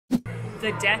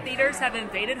The Death Eaters have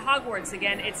invaded Hogwarts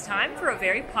again. It's time for a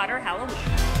very Potter Halloween.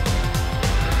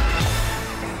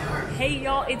 Hey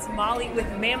y'all, it's Molly with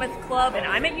Mammoth Club, and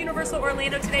I'm at Universal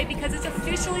Orlando today because it's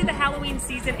officially the Halloween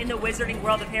season in the Wizarding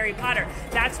World of Harry Potter.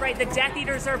 That's right, the Death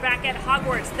Eaters are back at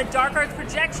Hogwarts. The Dark Arts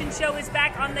projection show is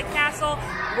back on the castle.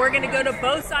 We're gonna go to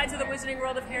both sides of the Wizarding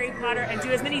World of Harry Potter and do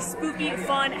as many spooky,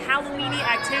 fun, Halloween-y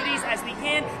activities as we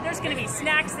can. There's gonna be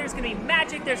snacks, there's gonna be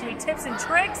magic, there's gonna be tips and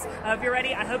tricks. I hope you're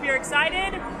ready, I hope you're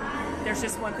excited. There's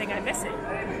just one thing I'm missing.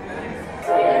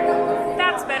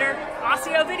 That's better.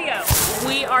 Audio video.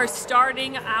 We are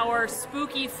starting our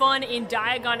spooky fun in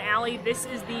Diagon Alley. This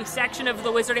is the section of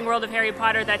the Wizarding World of Harry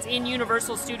Potter that's in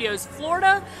Universal Studios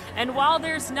Florida. And while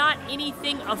there's not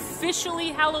anything officially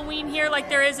Halloween here like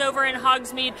there is over in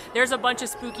Hogsmeade, there's a bunch of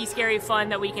spooky, scary fun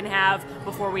that we can have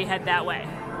before we head that way.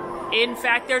 In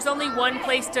fact, there's only one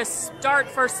place to start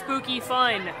for spooky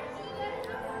fun,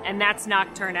 and that's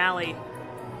Nocturne Alley.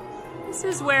 This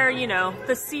is where, you know,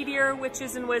 the seedier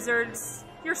witches and wizards,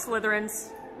 your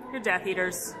Slytherins, your Death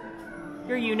Eaters,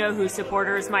 your you-know-who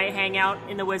supporters might hang out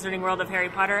in the Wizarding World of Harry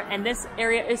Potter. And this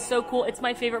area is so cool. It's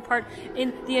my favorite part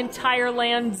in the entire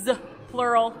lands,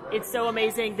 plural. It's so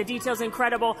amazing. The detail's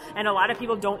incredible. And a lot of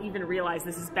people don't even realize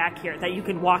this is back here, that you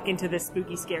can walk into this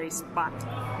spooky, scary spot.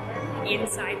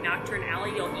 Inside Nocturne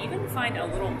Alley, you'll even find a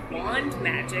little wand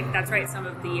magic. That's right, some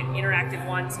of the interactive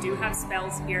wands do have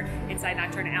spells here inside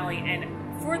Nocturne Alley.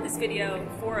 And for this video,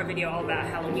 for a video all about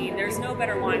Halloween, there's no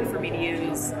better wand for me to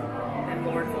use than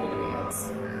Lord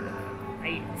Voldemort's.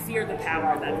 I fear the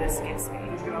power that this gives me.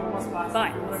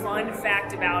 But fun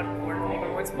fact about Lord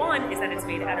Voldemort's wand is that it's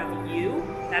made out of yew.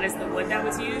 That is the wood that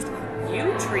was used.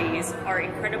 Yew trees are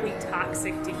incredibly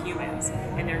toxic to humans,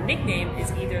 and their nickname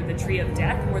is either the Tree of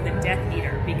Death or the Death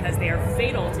Eater because they are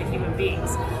fatal to human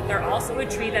beings. They're also a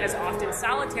tree that is often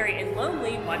solitary and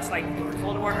lonely, much like Lord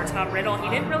Voldemort or Tom Riddle. He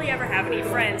didn't really ever have any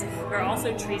friends. There are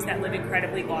also trees that live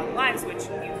incredibly long lives, which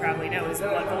you probably know is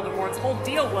what Voldemort's whole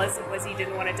deal was he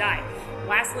didn't want to die.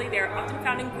 Lastly, they are often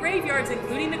found in graveyards,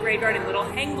 including the graveyard in Little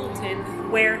Hangleton,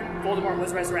 where Voldemort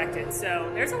was resurrected. So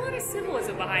there's a lot of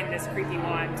symbolism behind this creepy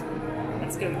wand.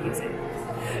 Let's go use it.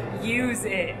 Use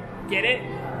it. Get it?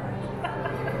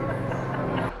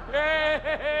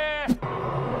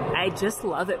 I just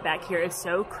love it back here. It's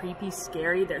so creepy,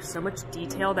 scary. There's so much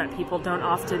detail that people don't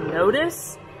often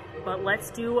notice. But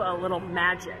let's do a little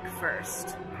magic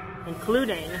first,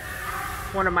 including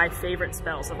one of my favorite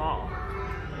spells of all.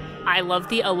 I love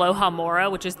the Aloha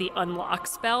Mora, which is the unlock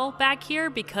spell back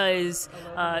here, because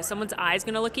someone's eye is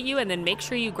going to look at you, and then make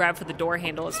sure you grab for the door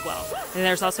handle as well. And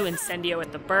there's also Incendio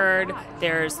with the bird,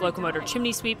 there's Locomotor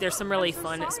Chimney Sweep, there's some really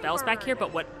fun spells back here,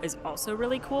 but what is also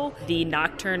really cool, the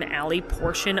Nocturne Alley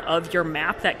portion of your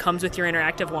map that comes with your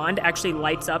interactive wand actually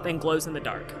lights up and glows in the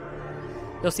dark.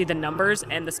 You'll see the numbers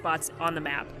and the spots on the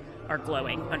map are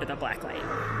glowing under the black light.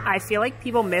 I feel like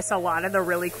people miss a lot of the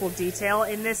really cool detail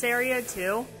in this area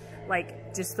too.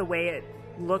 Like, just the way it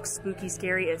looks spooky,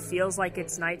 scary. It feels like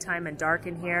it's nighttime and dark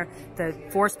in here. The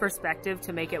forced perspective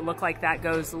to make it look like that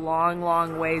goes long,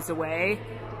 long ways away.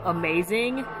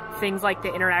 Amazing. Things like the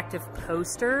interactive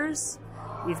posters.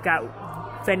 We've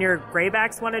got Fenrir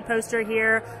Greyback's wanted poster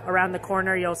here. Around the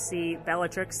corner, you'll see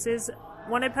Bellatrix's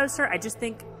wanted poster. I just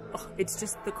think, oh, it's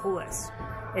just the coolest.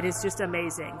 It is just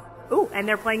amazing. Ooh, and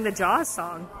they're playing the Jaws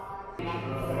song.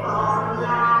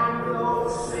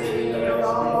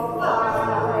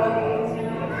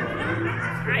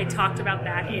 I talked about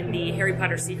that in the Harry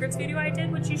Potter Secrets video I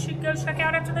did, which you should go check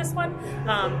out after this one.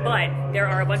 But there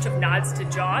are a bunch of nods to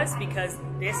Jaws because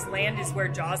this land is where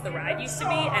Jaws the ride used to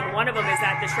be, and one of them is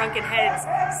that the Shrunken Heads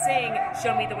sing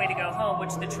 "Show Me the Way to Go Home,"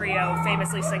 which the trio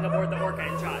famously sing aboard the Orca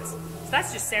in Jaws. So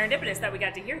that's just serendipitous that we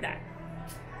got to hear that.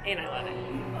 And I love it.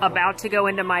 About to go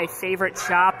into my favorite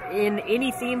shop in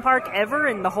any theme park ever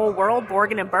in the whole world,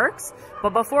 Borgin and Burke's.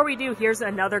 But before we do, here's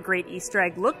another great Easter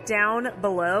egg. Look down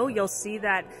below. You'll see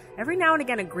that every now and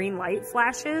again a green light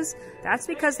flashes. That's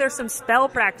because there's some spell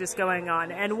practice going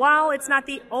on. And while it's not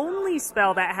the only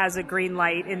spell that has a green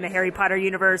light in the Harry Potter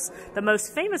universe, the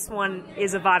most famous one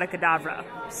is Avada Kedavra.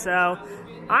 So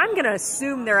I'm going to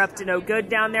assume they're up to no good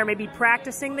down there, maybe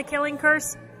practicing the killing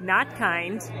curse. Not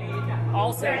kind.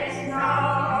 Also,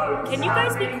 can you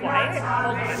guys be quiet?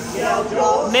 Hold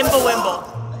on. Mimblewimble.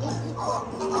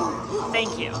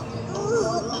 Thank you.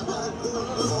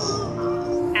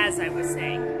 As I was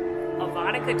saying,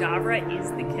 Avada Kedavra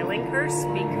is the killing curse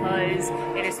because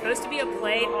it is supposed to be a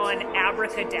play on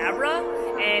abracadabra,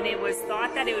 and it was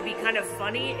thought that it would be kind of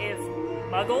funny if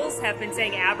Muggles have been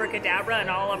saying abracadabra in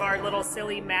all of our little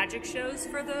silly magic shows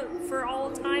for all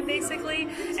time, basically.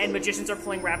 And magicians are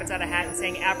pulling rabbits out of hat and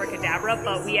saying abracadabra,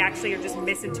 but we actually are just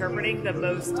misinterpreting the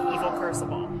most evil curse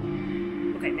of all.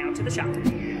 Okay, now to the shop.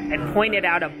 I pointed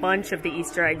out a bunch of the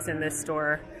Easter eggs in this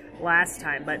store last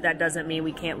time, but that doesn't mean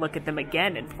we can't look at them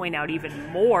again and point out even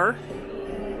more.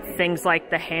 Things like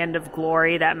the Hand of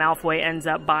Glory that Malfoy ends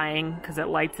up buying because it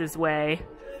lights his way,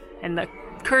 and the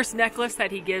cursed necklace that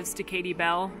he gives to Katie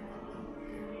Bell.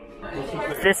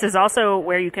 This is also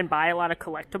where you can buy a lot of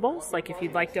collectibles. Like if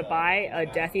you'd like to buy a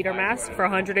Death Eater mask for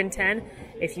 110,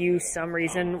 if you some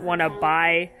reason want to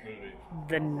buy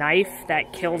the knife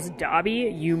that kills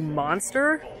Dobby, you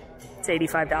monster, it's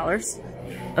 $85.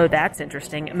 Oh, that's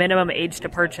interesting. Minimum age to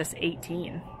purchase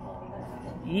 18.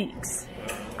 Yeeks.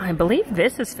 I believe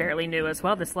this is fairly new as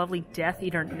well, this lovely Death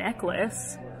Eater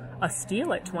necklace. A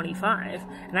steal at 25.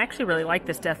 And I actually really like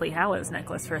this Deathly Hallows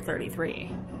necklace for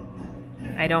 33.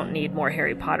 I don't need more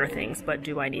Harry Potter things, but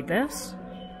do I need this?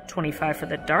 25 for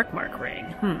the Darkmark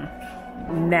ring.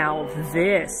 Now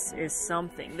this is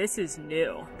something. This is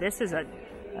new. This is a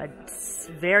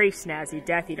very snazzy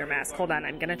Death Eater mask. Hold on,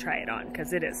 I'm gonna try it on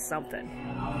because it is something.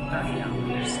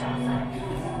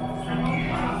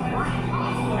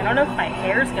 I don't know if my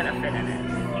hair's gonna fit in it.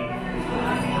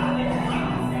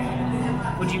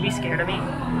 Would you be scared of me?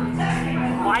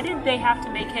 Why did they have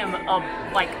to make him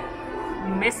a, like,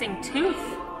 missing tooth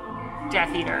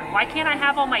Death Eater? Why can't I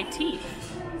have all my teeth?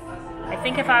 I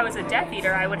think if I was a Death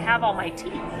Eater, I would have all my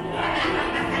teeth.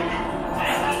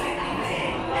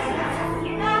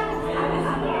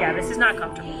 Yeah, this is not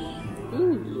comfortable.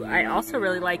 Ooh, I also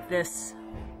really like this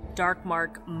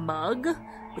Darkmark mug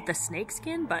with the snake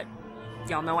skin, but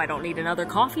y'all know I don't need another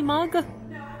coffee mug.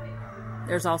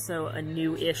 There's also a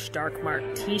new-ish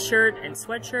Darkmark t-shirt and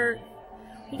sweatshirt.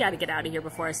 We gotta get out of here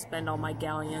before I spend all my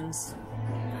galleons.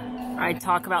 I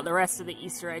talk about the rest of the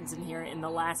Easter eggs in here in the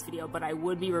last video, but I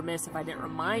would be remiss if I didn't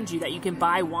remind you that you can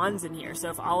buy wands in here. So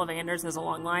if Ollivanders has a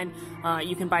long line,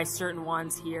 you can buy certain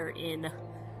wands here in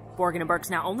Borgin and Burke's.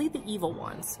 Now, only the evil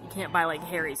ones. You can't buy, like,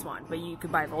 Harry's wand, but you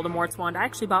can buy Voldemort's wand. I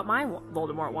actually bought my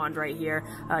Voldemort wand right here.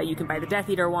 You can buy the Death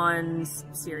Eater ones,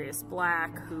 Sirius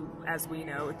Black, who, as we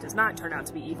know, does not turn out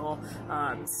to be evil.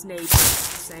 Snape,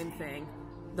 same thing.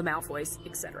 The Malfoys,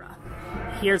 etc.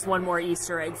 Here's one more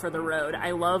Easter egg for the road.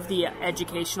 I love the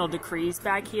educational decrees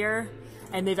back here.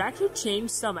 And they've actually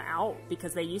changed some out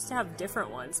because they used to have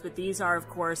different ones, but these are, of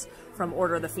course, from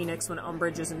Order of the Phoenix when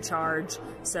Umbridge is in charge.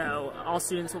 So all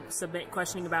students will submit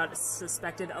questioning about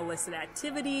suspected illicit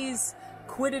activities,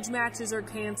 Quidditch matches are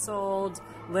canceled,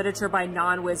 literature by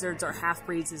non-wizards or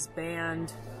half-breeds is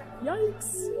banned.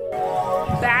 Yikes.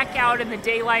 Back out in the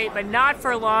daylight, but not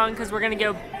for long, because we're going to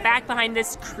go back behind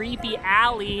this creepy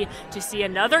alley to see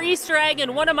another Easter egg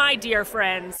and one of my dear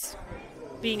friends.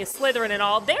 Being a Slytherin and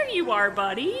all. There you are,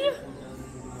 buddy.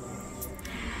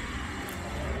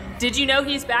 Did you know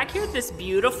he's back here? This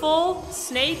beautiful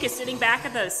snake is sitting back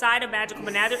at the side of Magical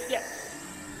Menagerie. Yeah.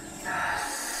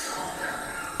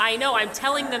 I know, I'm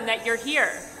telling them that you're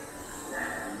here.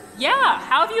 Yeah,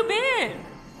 how have you been?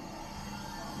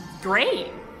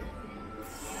 Great.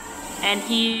 And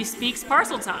he speaks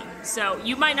Parseltongue, so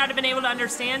you might not have been able to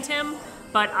understand him,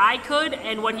 but I could,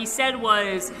 and what he said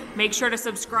was, make sure to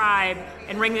subscribe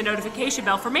and ring the notification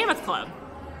bell for Mammoth Club.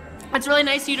 It's really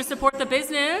nice of you to support the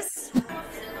business.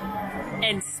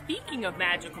 And speaking of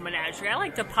Magical Menagerie, I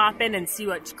like to pop in and see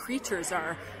what creatures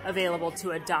are available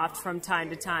to adopt from time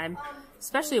to time.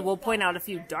 Especially, we'll point out a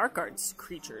few dark arts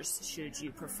creatures, should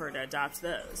you prefer to adopt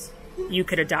those. You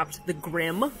could adopt the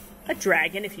Grim, a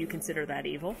dragon if you consider that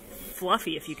evil.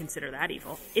 Fluffy if you consider that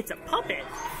evil. It's a puppet.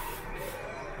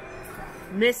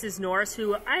 Mrs. Norris,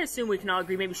 who I assume we can all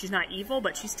agree maybe she's not evil,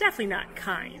 but she's definitely not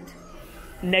kind.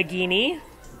 Nagini,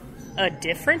 a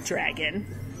different dragon.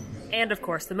 And of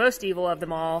course, the most evil of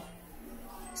them all,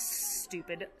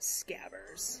 stupid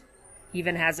Scabbers.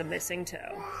 Even has a missing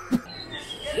toe.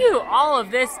 Phew, all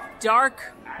of this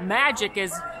dark magic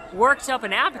is worked up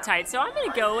an appetite, so I'm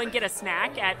gonna go and get a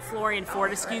snack at Florian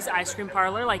Fortescue's ice cream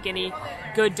parlor like any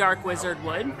good dark wizard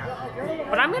would.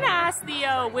 But I'm gonna ask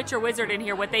the witch or wizard in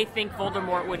here what they think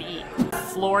Voldemort would eat.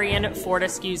 Florian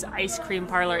Fortescue's ice cream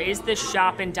parlor is the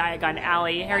shop in Diagon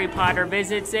Alley. Harry Potter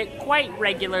visits it quite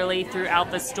regularly throughout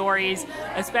the stories,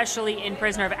 especially in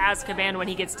Prisoner of Azkaban when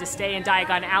he gets to stay in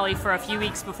Diagon Alley for a few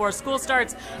weeks before school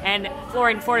starts, and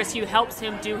Florian Fortescue helps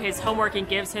him do his homework and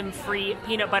gives him free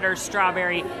peanut butter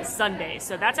strawberry sundae.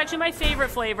 So that's actually my favorite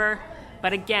flavor,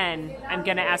 but again, I'm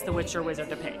gonna ask the witch or wizard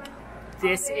to pick.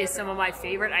 This is some of my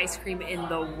favorite ice cream in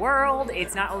the world.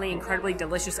 It's not only incredibly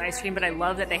delicious ice cream, but I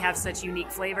love that they have such unique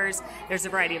flavors. There's a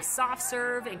variety of soft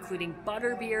serve, including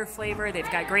butterbeer flavor. They've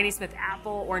got Granny Smith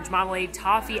apple, orange marmalade,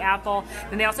 toffee apple.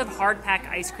 Then they also have hard pack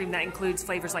ice cream that includes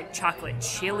flavors like chocolate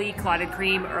chili, clotted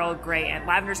cream, Earl Grey, and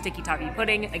lavender sticky toffee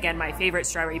pudding. Again, my favorite,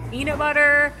 strawberry peanut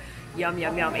butter. Yum,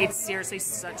 yum, yum. It's seriously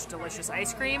such delicious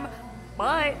ice cream,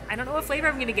 but I don't know what flavor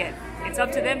I'm gonna get. It's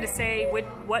up to them to say what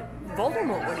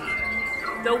Voldemort would eat.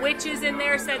 The witches in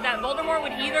there said that Voldemort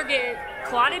would either get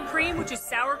clotted cream, which is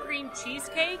sour cream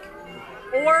cheesecake,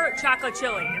 or chocolate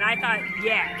chili. And I thought,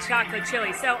 yeah, chocolate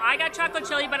chili. So I got chocolate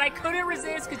chili, but I couldn't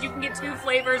resist because you can get 2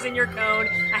 flavors in your cone.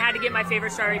 I had to get my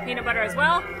favorite strawberry peanut butter as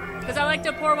well, because I like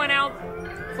to pour one out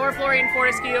for Florian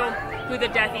Fortescue, who the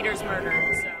Death Eaters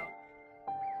murdered. So.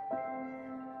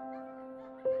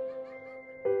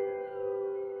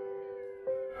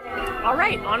 All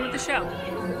right, on with the show.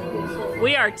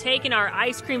 We are taking our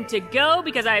ice cream to go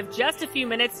because I have just a few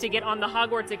minutes to get on the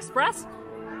Hogwarts Express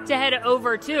to head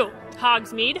over to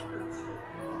Hogsmeade.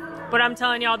 But I'm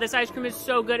telling y'all, this ice cream is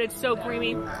so good. It's so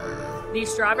creamy. The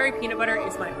strawberry peanut butter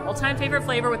is my all-time favorite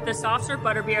flavor, with the soft serve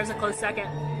butterbeer as a close second.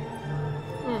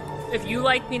 If you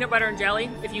like peanut butter and jelly,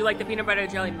 if you like the peanut butter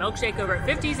and jelly milkshake over at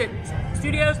 50s at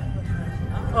Studios,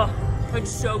 oh, it's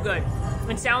so good.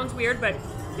 It sounds weird, but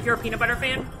if you're a peanut butter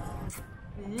fan,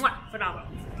 phenomenal.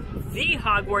 The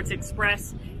Hogwarts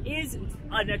Express is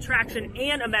an attraction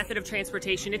and a method of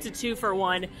transportation. It's a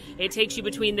 2-for-1. It takes you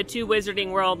between the 2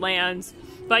 Wizarding World lands,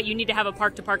 but you need to have a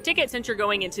park-to-park ticket since you're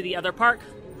going into the other park.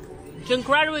 It's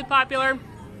incredibly popular.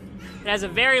 It has a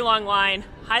very long line.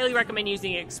 Highly recommend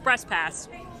using an Express Pass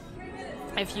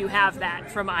if you have that,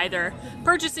 from either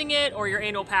purchasing it or your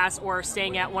annual pass or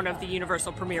staying at one of the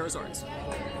Universal Premier Resorts.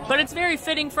 But it's very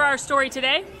fitting for our story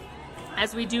today,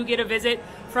 as we do get a visit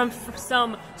from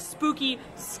some spooky,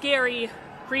 scary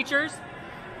creatures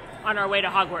on our way to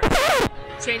Hogwarts.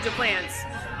 Change of plans.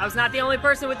 I was not the only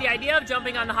person with the idea of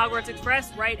jumping on the Hogwarts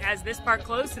Express right as this park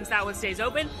closed, since that one stays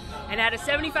open, and had a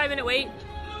 75-minute wait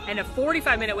and a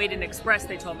 45-minute wait in Express,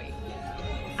 they told me.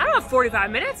 I don't have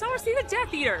 45 minutes, I want to see the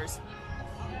Death Eaters.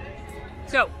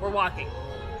 So, we're walking,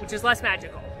 which is less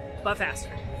magical, but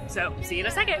faster. So, see you in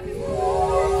a second.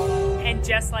 And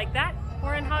just like that,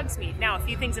 we're in Hogsmeade. Now, a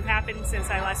few things have happened since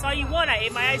I last saw you. One, I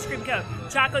ate my ice cream cone.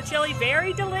 Chocolate chili,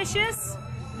 very delicious.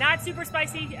 Not super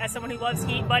spicy, as someone who loves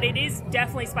heat, but it is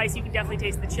definitely spicy. You can definitely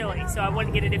taste the chili. So I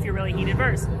wouldn't get it if you're really heated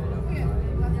first.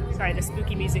 Sorry, the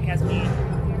spooky music has me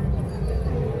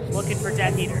looking for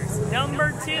Death Eaters.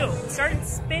 Number 2, started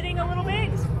spitting a little bit.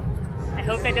 I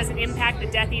hope that doesn't impact the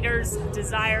Death Eaters'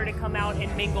 desire to come out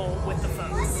and mingle with the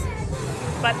folks.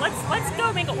 But let's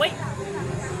go mingle. Wait.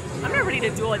 I'm not ready to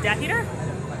duel a Death Eater.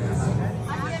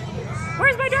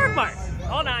 Where's my dark mark?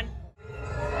 Hold on.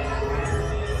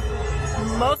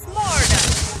 Most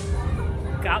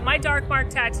Morda. Got my dark mark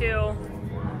tattoo.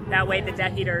 That way the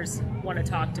Death Eaters want to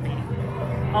talk to me.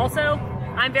 Also,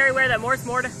 I'm very aware that Mors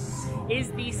Morda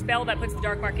is the spell that puts the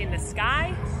dark mark in the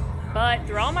sky. But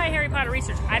through all my Harry Potter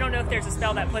research, I don't know if there's a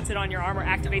spell that puts it on your arm or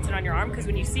activates it on your arm, because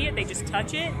when you see it, they just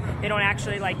touch it. They don't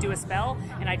actually like do a spell,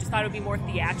 and I just thought it would be more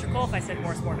theatrical if I said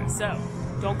Mors Morda. So,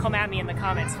 don't come at me in the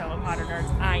comments, fellow Potter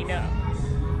nerds. I know.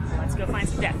 Let's go find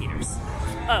some Death Eaters.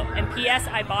 Oh, and P.S.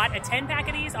 I bought a 10-pack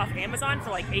of these off Amazon for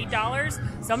like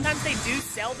 $8. Sometimes they do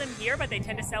sell them here, but they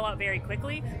tend to sell out very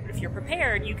quickly. But if you're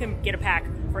prepared, you can get a pack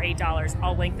for $8.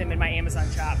 I'll link them in my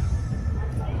Amazon shop.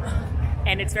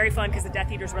 And it's very fun because the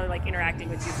Death Eaters really like interacting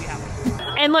with you if you have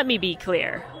one. And let me be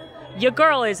clear, your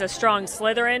girl is a strong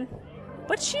Slytherin,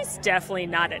 but she's definitely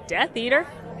not a Death Eater.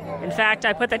 In fact,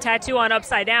 I put the tattoo on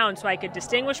upside down so I could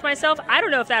distinguish myself. I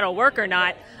don't know if that'll work or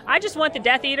not. I just want the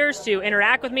Death Eaters to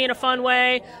interact with me in a fun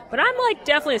way. But I'm like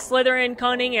definitely a Slytherin,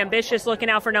 cunning, ambitious, looking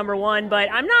out for number 1.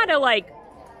 But I'm not a like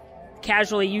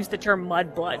casually use the term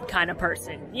mudblood kind of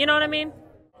person. You know what I mean?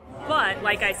 But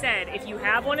like I said, if you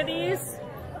have one of these,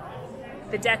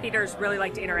 the Death Eaters really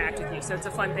like to interact with you, so it's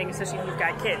a fun thing, especially if you've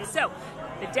got kids. So,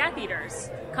 the Death Eaters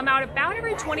come out about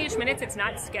every 20-ish minutes. It's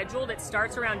not scheduled. It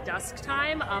starts around dusk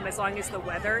time, as long as the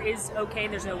weather is okay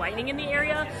and there's no lightning in the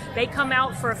area. They come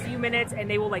out for a few minutes and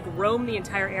they will like roam the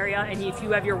entire area, and if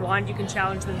you have your wand, you can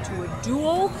challenge them to a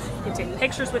duel. You can take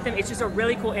pictures with them. It's just a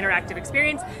really cool interactive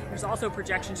experience. There's also a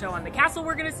projection show on the castle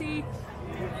we're gonna see.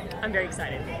 I'm very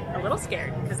excited. A little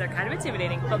scared, because they're kind of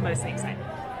intimidating, but mostly excited.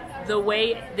 The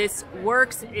way this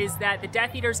works is that the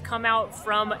Death Eaters come out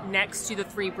from next to the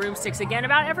 3 broomsticks again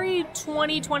about every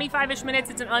 20-25ish minutes.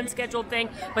 It's an unscheduled thing,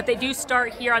 but they do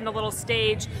start here on the little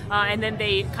stage, and then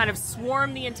they kind of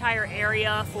swarm the entire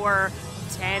area for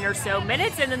 10 or so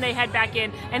minutes, and then they head back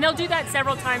in, and they'll do that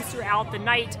several times throughout the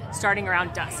night, starting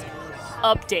around dusk.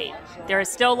 Update. There is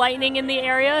still lightning in the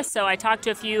area, so I talked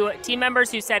to a few team members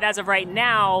who said as of right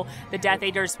now, the Death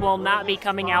Eaters will not be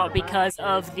coming out because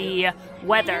of the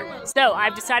weather. So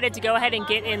I've decided to go ahead and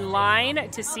get in line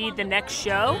to see the next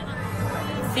show.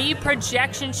 The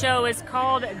projection show is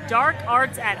called Dark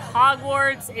Arts at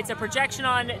Hogwarts. It's a projection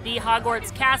on the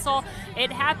Hogwarts castle.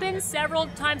 It happens several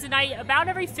times a night, about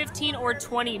every 15 or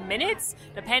 20 minutes.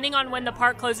 Depending on when the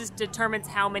park closes determines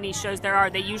how many shows there are.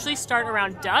 They usually start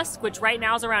around dusk, which right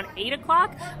now is around 8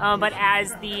 o'clock. But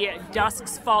as the dusk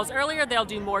falls earlier, they'll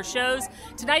do more shows.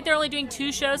 Tonight they're only doing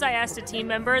 2 shows. I asked a team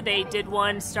member. They did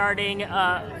one starting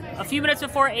a few minutes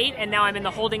before 8, and now I'm in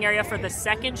the holding area for the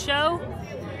second show.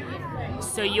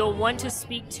 So you'll want to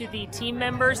speak to the team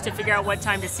members to figure out what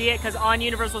time to see it, because on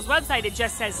Universal's website it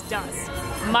just says dusk.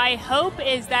 My hope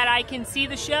is that I can see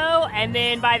the show, and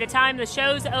then by the time the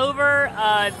show's over,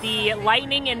 the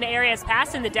lightning in the area has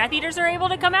passed and the Death Eaters are able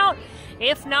to come out.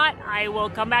 If not, I will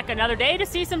come back another day to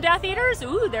see some Death Eaters.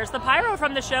 Ooh, there's the pyro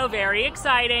from the show, very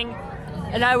exciting.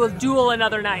 And I will duel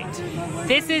another night.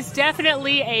 This is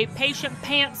definitely a patient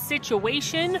pants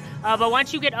situation, but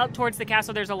once you get up towards the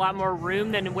castle, there's a lot more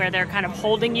room than where they're kind of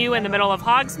holding you in the middle of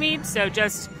Hogsmeade, so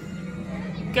just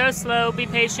go slow, be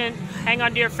patient, hang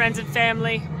on to your friends and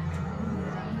family.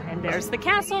 And there's the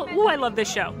castle. Ooh, I love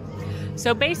this show.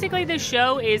 So basically this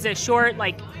show is a short,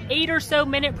 like 8 or so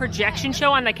minute projection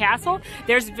show on the castle.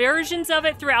 There's versions of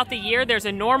it throughout the year. There's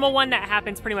a normal one that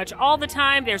happens pretty much all the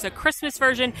time. There's a Christmas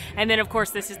version, and then of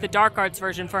course this is the Dark Arts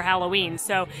version for Halloween.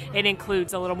 So it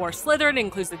includes a little more Slytherin, it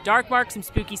includes the Dark Mark, some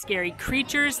spooky scary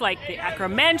creatures like the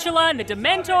Acromantula and the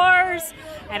Dementors,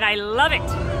 and I love it.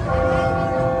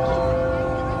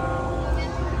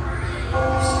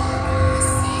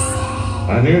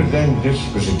 I knew then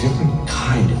this was a different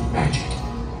kind of magic.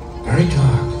 Very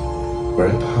dark,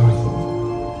 very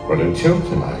powerful. But until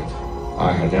tonight,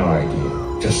 I had no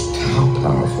idea just how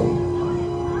powerful.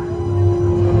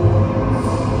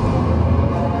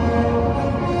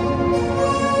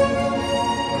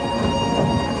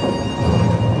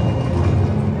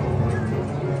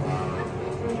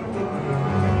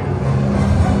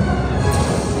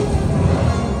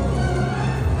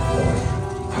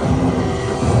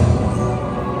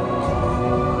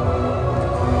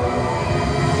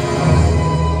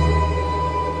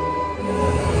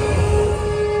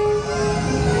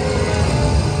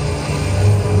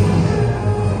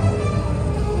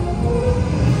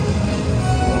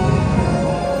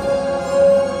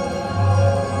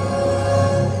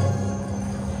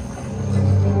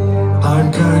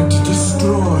 I'm going to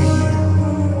destroy you.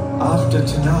 After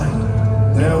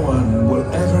tonight, no one will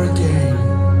ever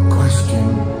again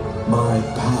question my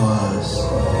powers.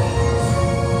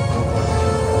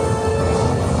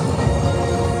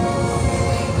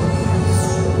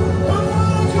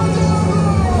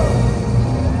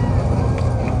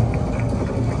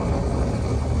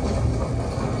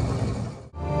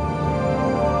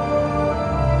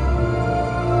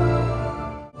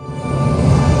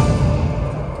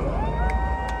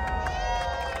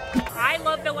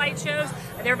 Shows.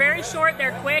 They're very short,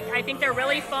 they're quick, I think they're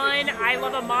really fun. I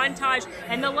love a montage,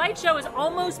 and the light show is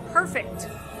almost perfect,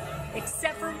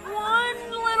 except for one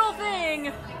little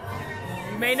thing.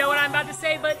 You may know what I'm about to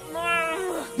say, but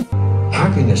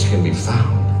happiness can be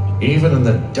found even in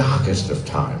the darkest of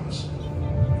times,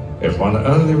 if one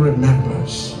only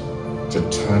remembers to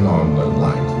turn on the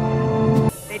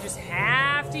light. They just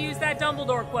have to use that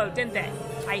Dumbledore quote, didn't they?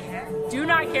 I do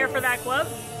not care for that quote.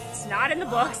 It's not in the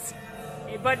books.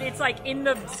 But it's like in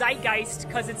the zeitgeist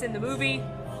because it's in the movie,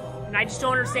 and I just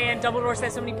don't understand. Dumbledore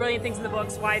says so many brilliant things in the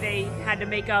books, why they had to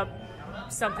make up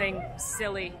something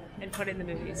silly and put it in the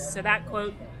movies. So that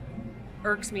quote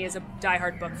irks me as a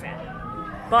diehard book fan.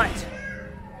 But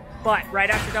right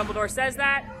after Dumbledore says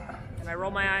that, and I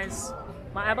roll my eyes,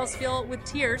 my eyeballs fill with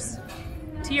tears,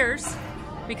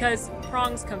 because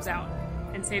Prongs comes out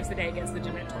and saves the day against the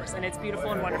Dementors, and it's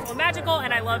beautiful and wonderful and magical,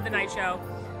 and I love the night show.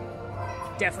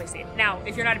 Definitely see it. Now,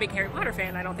 if you're not a big Harry Potter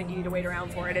fan, I don't think you need to wait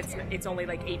around for it. It's only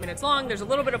like 8 minutes long. There's a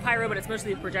little bit of pyro, but it's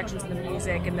mostly the projections and the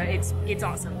music, and it's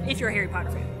awesome. If you're a Harry Potter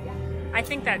fan, I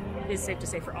think that is safe to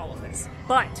say for all of this.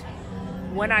 But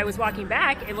when I was walking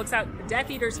back, it looks like the Death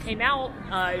Eaters came out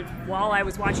while I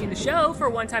was watching the show for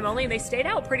one time only, and they stayed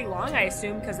out pretty long, I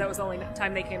assume, because that was the only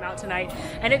time they came out tonight.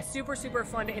 And it's super, super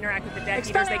fun to interact with the Death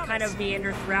Eaters. They kind of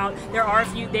meander throughout. There are a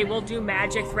few, they will do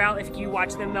magic throughout. If you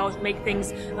watch them, they'll make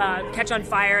things catch on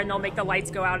fire, and they'll make the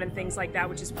lights go out and things like that,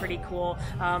 which is pretty cool.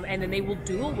 And then they will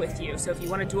duel with you. So if you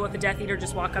want to duel with the Death Eater,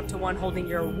 just walk up to one holding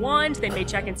your wand. They may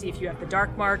check and see if you have the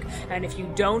dark mark, and if you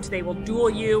don't, they will duel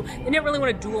you. They didn't really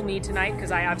want to duel me tonight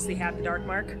because I obviously have the dark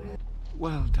mark.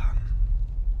 Well done.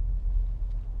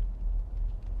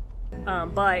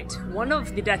 But one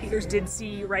of the Death Eaters did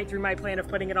see right through my plan of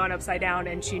putting it on upside down,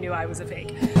 and she knew I was a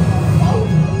fake.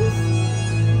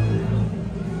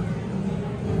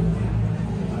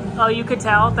 Oh, you could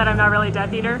tell that I'm not really a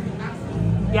Death Eater?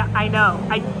 Yeah, I know.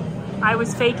 I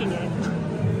was faking it.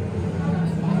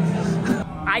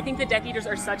 I think the Death Eaters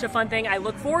are such a fun thing. I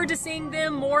look forward to seeing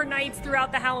them more nights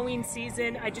throughout the Halloween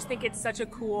season. I just think it's such a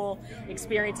cool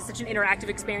experience. It's such an interactive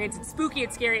experience. It's spooky,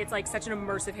 it's scary, it's like such an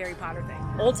immersive Harry Potter thing.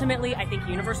 Ultimately, I think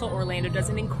Universal Orlando does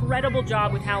an incredible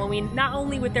job with Halloween, not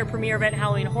only with their premiere event,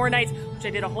 Halloween Horror Nights, which I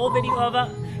did a whole video of.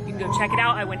 You can go check it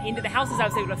out. I went into the houses. I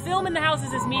was able to film in the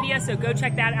houses as media, so go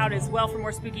check that out as well for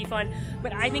more spooky fun.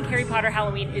 But I think Harry Potter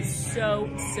Halloween is so,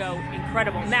 so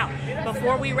incredible. Now,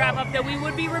 before we wrap up, though, we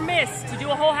would be remiss to do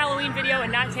a whole Halloween video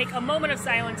and not take a moment of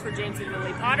silence for James and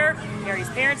Lily Potter, Harry's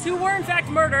parents, who were in fact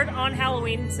murdered on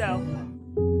Halloween, so...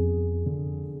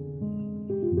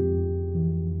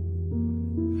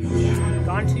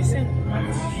 Gone too soon.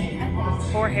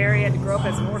 Poor Harry had to grow up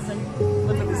as an orphan,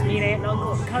 live with his mean aunt and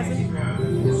uncle and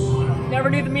cousin. Never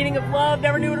knew the meaning of love,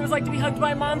 never knew what it was like to be hugged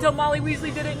by mom until Molly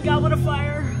Weasley did it and got lit a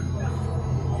fire.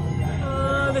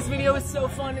 This video was so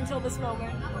fun until this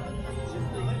moment.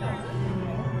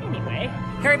 Anyway,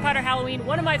 Harry Potter Halloween,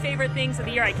 one of my favorite things of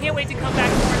the year. I can't wait to come back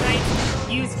more nights.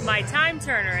 Used my time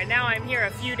turner, and now I'm here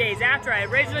a few days after I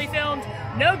originally filmed.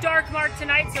 No dark mark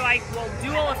tonight, so I will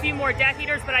duel a few more Death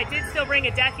Eaters, but I did still bring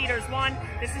a Death Eaters wand.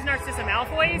 This is Narcissa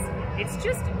Malfoy's. It's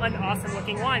just an awesome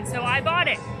looking wand, so I bought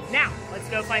it. Now, let's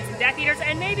go find some Death Eaters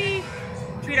and maybe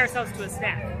treat ourselves to a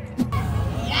snack.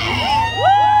 Yeah!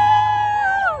 Woo!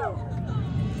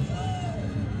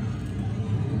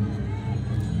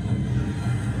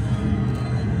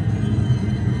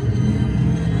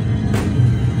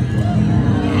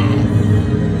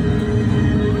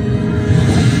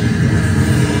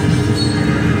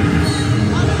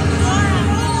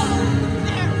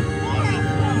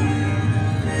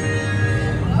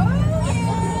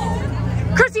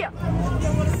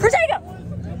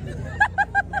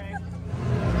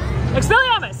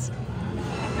 Expelliarmus!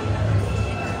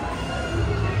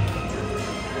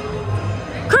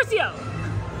 Crucio!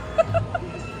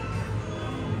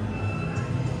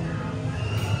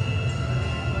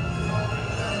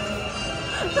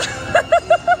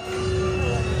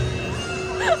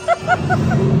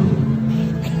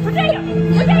 Potato!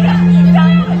 Potato!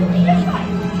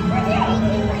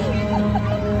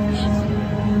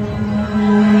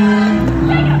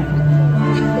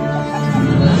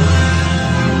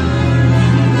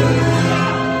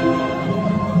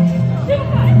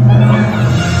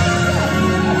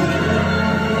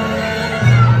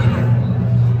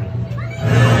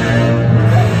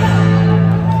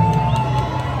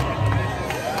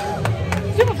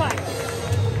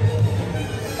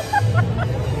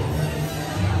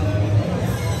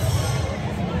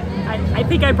 I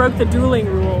think I broke the dueling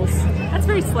rules. That's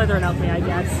very Slytherin of me, I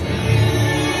guess.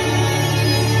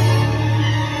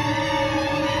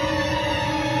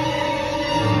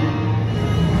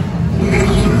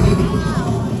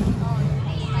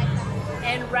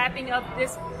 And wrapping up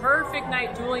this perfect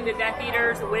night dueling the Death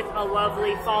Eaters with a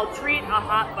lovely fall treat, a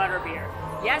hot butterbeer.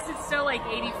 Yes, it's still like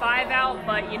 85 out,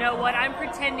 but you know what? I'm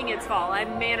pretending it's fall.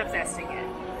 I'm manifesting it.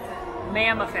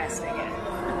 Manifesting it.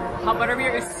 Hot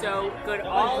butterbeer is so good.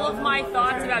 All of my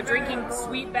thoughts about drinking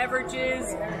sweet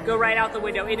beverages go right out the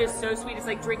window. It is so sweet. It's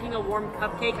like drinking a warm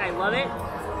cupcake. I love it.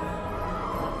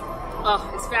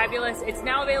 Oh, it's fabulous. It's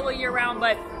now available year-round,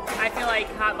 but I feel like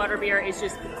hot butterbeer is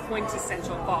just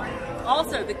quintessential fall.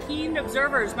 Also, the keen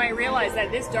observers might realize that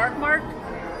this dark mark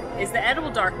is the edible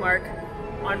dark mark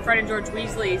on Fred and George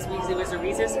Weasley's Weasley Wizard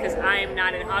Recess, because I am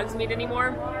not in Hogsmeade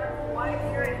anymore.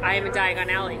 I am in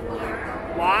Diagon Alley.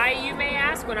 Why, you may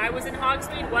ask, when I was in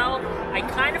Hogsmeade? Well, I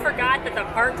kind of forgot that the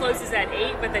park closes at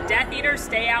 8, but the Death Eaters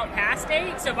stay out past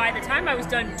 8, so by the time I was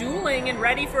done dueling and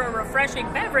ready for a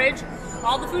refreshing beverage,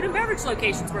 all the food and beverage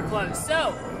locations were closed.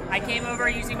 So, I came over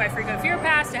using my Frequent Fear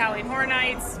Pass to Halloween Horror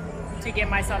Nights to get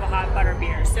myself a hot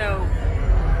butterbeer. So,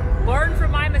 learn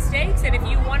from my mistakes, and if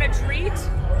you want a treat,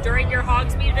 during your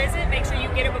Hogsmeade visit. Make sure you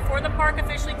get it before the park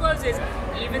officially closes,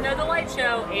 even though the light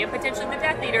show and potentially the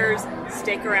Death Eaters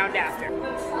stick around after.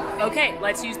 Okay,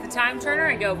 let's use the time turner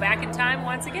and go back in time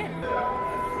once again.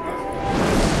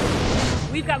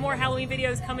 We've got more Halloween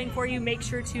videos coming for you. Make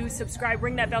sure to subscribe,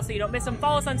 ring that bell so you don't miss them.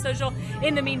 Follow us on social.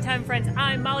 In the meantime, friends,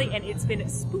 I'm Molly, and it's been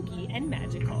spooky and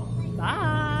magical.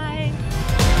 Bye!